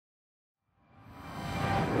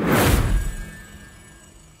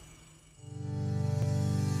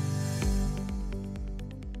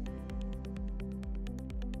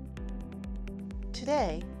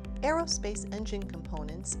Today, aerospace engine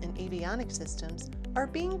components and avionics systems are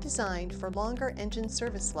being designed for longer engine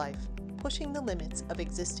service life, pushing the limits of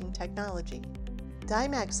existing technology.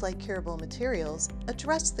 Dymax Light-Curable materials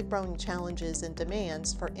address the growing challenges and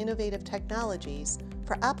demands for innovative technologies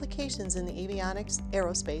for applications in the avionics,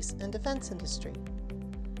 aerospace, and defense industry.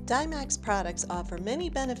 Dymax products offer many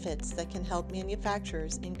benefits that can help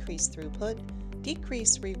manufacturers increase throughput,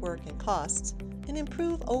 decrease rework and costs, and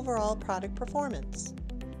improve overall product performance.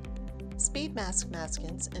 Speed mask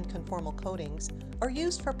maskants and conformal coatings are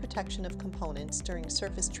used for protection of components during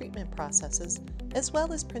surface treatment processes, as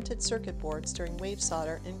well as printed circuit boards during wave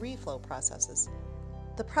solder and reflow processes.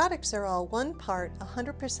 The products are all 1 part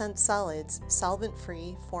 100% solids,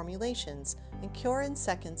 solvent-free formulations and cure in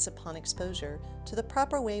seconds upon exposure to the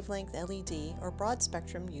proper wavelength LED or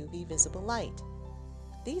broad-spectrum UV visible light.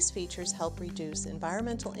 These features help reduce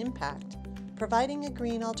environmental impact, providing a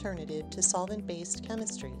green alternative to solvent-based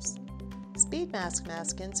chemistries. Speed mask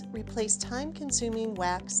maskants replace time-consuming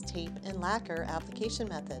wax, tape, and lacquer application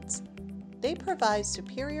methods. They provide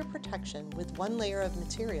superior protection with 1 layer of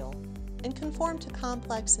material and conform to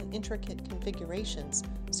complex and intricate configurations,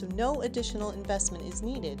 so no additional investment is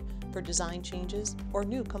needed for design changes or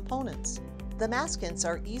new components. The maskants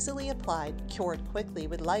are easily applied, cured quickly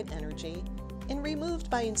with light energy, and removed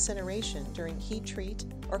by incineration during heat treat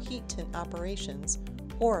or heat tint operations,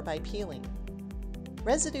 or by peeling.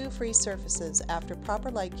 Residue-free surfaces after proper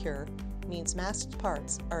light cure means masked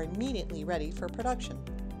parts are immediately ready for production.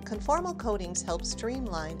 Conformal coatings help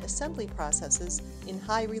streamline assembly processes in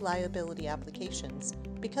high reliability applications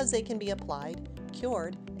because they can be applied,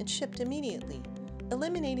 cured, and shipped immediately,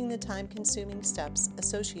 eliminating the time-consuming steps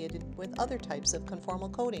associated with other types of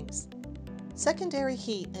conformal coatings. Secondary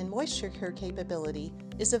heat and moisture cure capability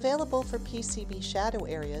is available for PCB shadow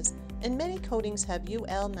areas, and many coatings have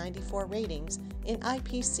UL 94 ratings in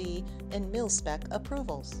IPC and mil-spec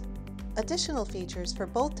approvals. Additional features for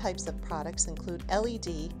both types of products include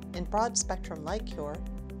LED and broad-spectrum light cure,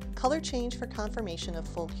 color change for confirmation of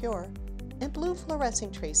full cure, and blue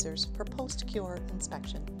fluorescing tracers for post-cure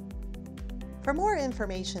inspection. For more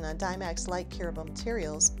information on Dymax light-curable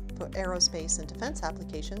materials for aerospace and defense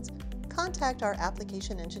applications, contact our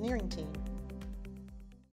application engineering team.